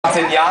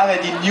18 Jahre,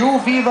 die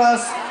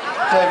New-Vivas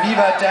der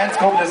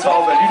Viva-Dance-Gruppe des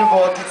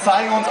VfL-Lüneburg. Die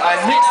zeigen uns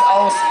einen Mix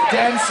aus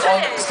Dance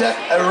und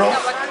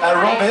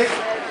Step-Aerobic.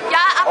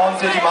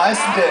 Und die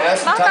meisten der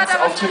ersten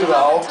Tanzauftritte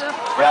überhaupt.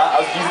 Ja,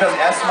 also die sind das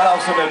erste Mal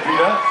auf so einer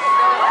Bühne.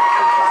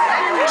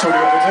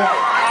 Entschuldigung bitte.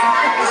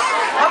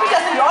 Habe ich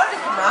das nicht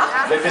ordentlich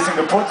gemacht? Ein bisschen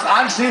geputzt.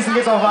 Anschließend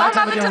geht es auch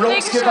weiter mit den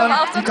Rope-Skippern.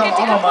 Die kommen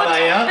auch nochmal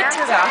nachher.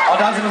 Und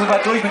dann sind wir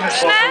soweit durch mit dem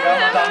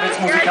Sportprogramm. Und dann wird es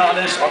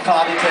musikalisch und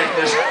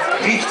partytechnisch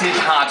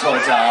richtig hart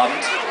heute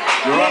Abend.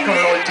 Die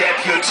Rock'n'Roll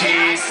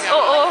Deputies.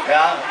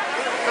 Ja.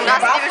 Und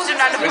lassen die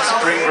bestimmt alle mit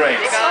Spring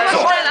Breaks. So.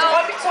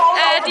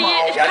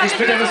 Ja, die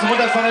Splitter müssen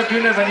runter von der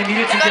Bühne, wenn die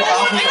Mädels sind so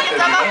auf der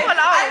Bühne. Ein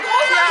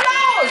großer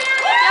Applaus!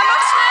 Ja,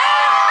 mach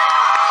schnell!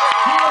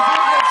 Hier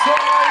sind jetzt für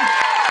euch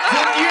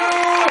die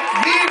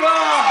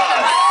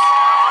New-Vivas!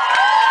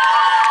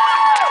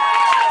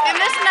 Wir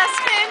müssen das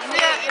filmen.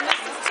 Ihr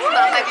müsst es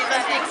zumachen, damit wir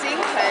das nicht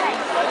singen können.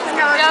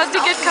 Ja, sie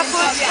geht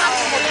kaputt.